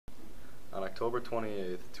October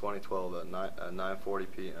 28, 2012 at 9:40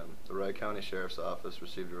 p.m., the Wright County Sheriff's Office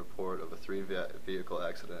received a report of a three-vehicle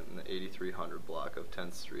accident in the 8300 block of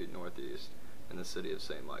 10th Street Northeast in the city of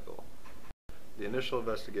St. Michael. The initial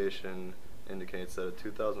investigation indicates that a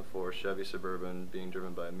 2004 Chevy Suburban being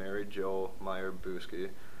driven by Mary Jo Meyer-Buski,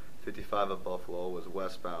 55 of Buffalo, was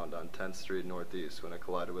westbound on 10th Street Northeast when it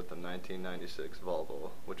collided with the 1996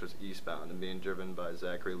 Volvo, which was eastbound and being driven by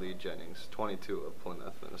Zachary Lee Jennings, 22 of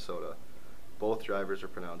Plymouth, Minnesota. Both drivers were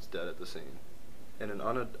pronounced dead at the scene. In an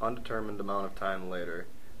undetermined amount of time later,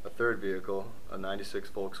 a third vehicle, a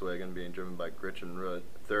 96 Volkswagen being driven by Gretchen Rutt,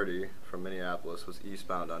 30, from Minneapolis, was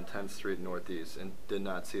eastbound on 10th Street Northeast and did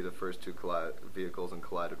not see the first two vehicles and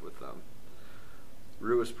collided with them.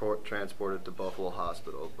 Rutt was transported to Buffalo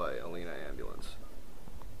Hospital by Alena Ambulance.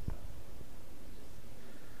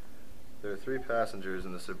 There are 3 passengers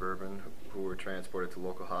in the Suburban who were transported to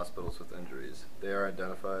local hospitals with injuries. They are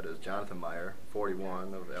identified as Jonathan Meyer,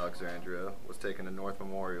 41, of Alexandria, was taken to North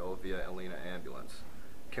Memorial via Alena Ambulance.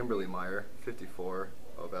 Kimberly Meyer, 54,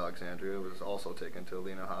 of Alexandria, was also taken to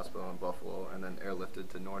Alena Hospital in Buffalo and then airlifted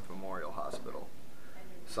to North Memorial Hospital.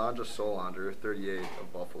 Sandra Solander, 38,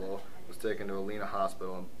 of Buffalo, was taken to Alena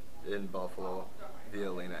Hospital in Buffalo via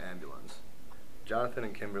Alena Ambulance. Jonathan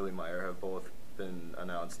and Kimberly Meyer have both been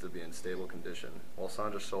announced to be in stable condition, while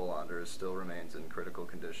Sandra Solander still remains in critical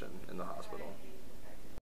condition in the hospital.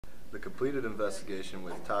 The completed investigation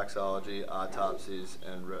with toxicology, autopsies,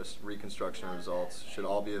 and reconstruction results should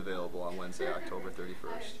all be available on Wednesday, October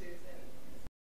 31st.